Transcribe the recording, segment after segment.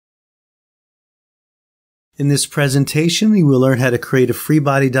In this presentation, we will learn how to create a free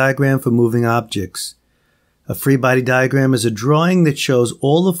body diagram for moving objects. A free body diagram is a drawing that shows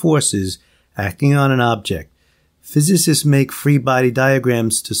all the forces acting on an object. Physicists make free body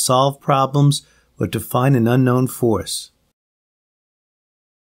diagrams to solve problems or to find an unknown force.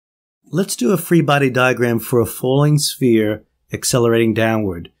 Let's do a free body diagram for a falling sphere accelerating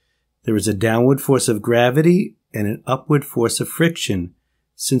downward. There is a downward force of gravity and an upward force of friction.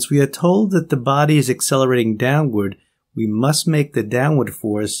 Since we are told that the body is accelerating downward, we must make the downward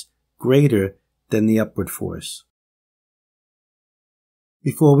force greater than the upward force.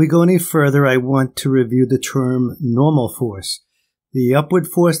 Before we go any further, I want to review the term normal force. The upward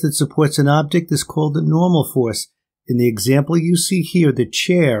force that supports an object is called the normal force. In the example you see here, the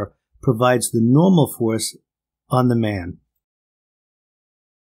chair provides the normal force on the man.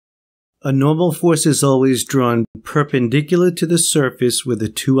 A normal force is always drawn perpendicular to the surface where the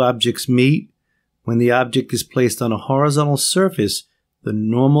two objects meet. When the object is placed on a horizontal surface, the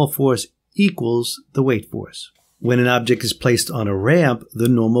normal force equals the weight force. When an object is placed on a ramp, the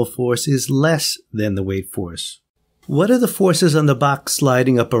normal force is less than the weight force. What are the forces on the box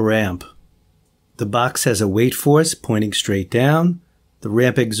sliding up a ramp? The box has a weight force pointing straight down. The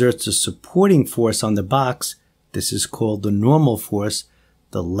ramp exerts a supporting force on the box. This is called the normal force.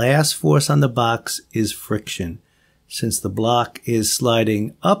 The last force on the box is friction. Since the block is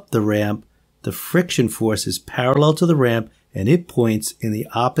sliding up the ramp, the friction force is parallel to the ramp and it points in the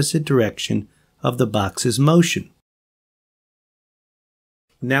opposite direction of the box's motion.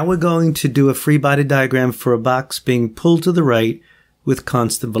 Now we're going to do a free body diagram for a box being pulled to the right with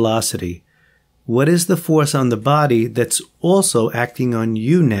constant velocity. What is the force on the body that's also acting on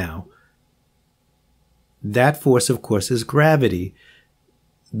you now? That force, of course, is gravity.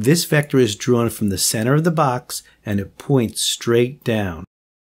 This vector is drawn from the center of the box and it points straight down.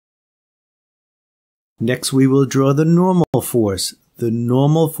 Next, we will draw the normal force. The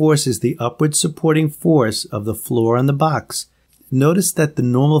normal force is the upward supporting force of the floor on the box. Notice that the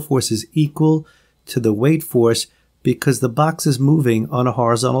normal force is equal to the weight force because the box is moving on a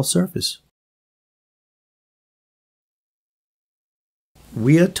horizontal surface.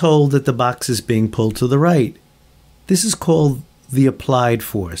 We are told that the box is being pulled to the right. This is called the applied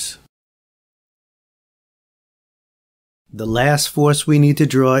force. The last force we need to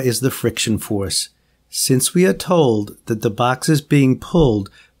draw is the friction force. Since we are told that the box is being pulled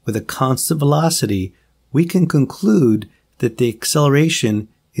with a constant velocity, we can conclude that the acceleration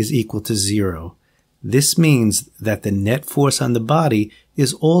is equal to 0. This means that the net force on the body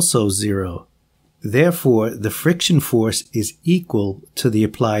is also 0. Therefore, the friction force is equal to the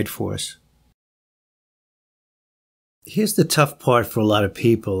applied force. Here's the tough part for a lot of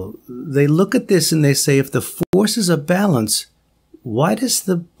people. They look at this and they say, if the forces are balanced, why does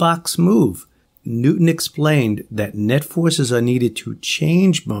the box move? Newton explained that net forces are needed to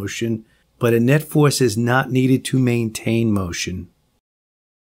change motion, but a net force is not needed to maintain motion.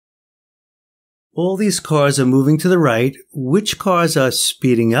 All these cars are moving to the right. Which cars are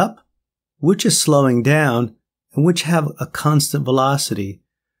speeding up? Which are slowing down? And which have a constant velocity?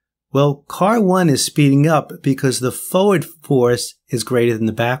 Well, car 1 is speeding up because the forward force is greater than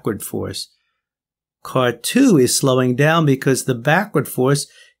the backward force. Car 2 is slowing down because the backward force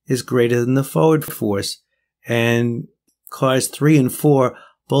is greater than the forward force. And cars 3 and 4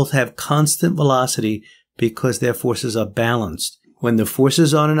 both have constant velocity because their forces are balanced. When the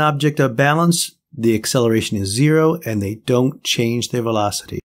forces on an object are balanced, the acceleration is 0 and they don't change their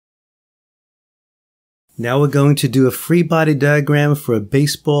velocity. Now we're going to do a free body diagram for a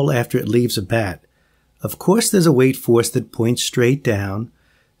baseball after it leaves a bat. Of course, there's a weight force that points straight down,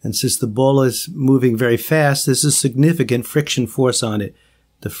 and since the ball is moving very fast, there's a significant friction force on it.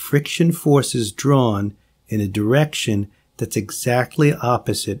 The friction force is drawn in a direction that's exactly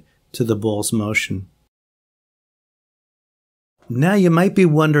opposite to the ball's motion. Now you might be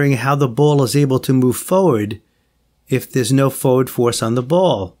wondering how the ball is able to move forward if there's no forward force on the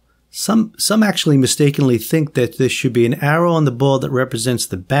ball. Some actually mistakenly think that there should be an arrow on the ball that represents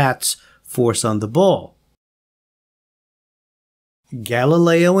the bat's force on the ball.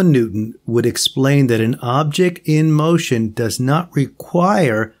 Galileo and Newton would explain that an object in motion does not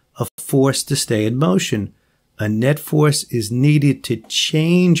require a force to stay in motion. A net force is needed to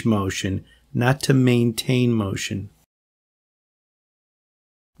change motion, not to maintain motion.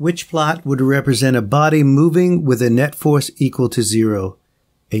 Which plot would represent a body moving with a net force equal to 0?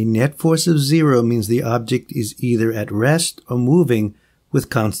 A net force of 0 means the object is either at rest or moving with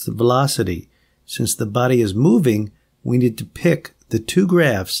constant velocity. Since the body is moving, we need to pick the two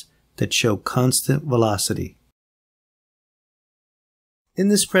graphs that show constant velocity. In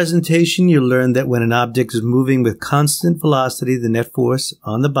this presentation, you learned that when an object is moving with constant velocity, the net force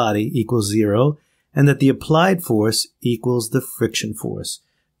on the body equals 0, and that the applied force equals the friction force.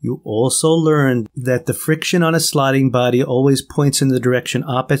 You also learned that the friction on a sliding body always points in the direction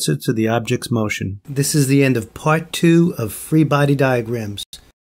opposite to the object's motion. This is the end of part 2 of free body diagrams.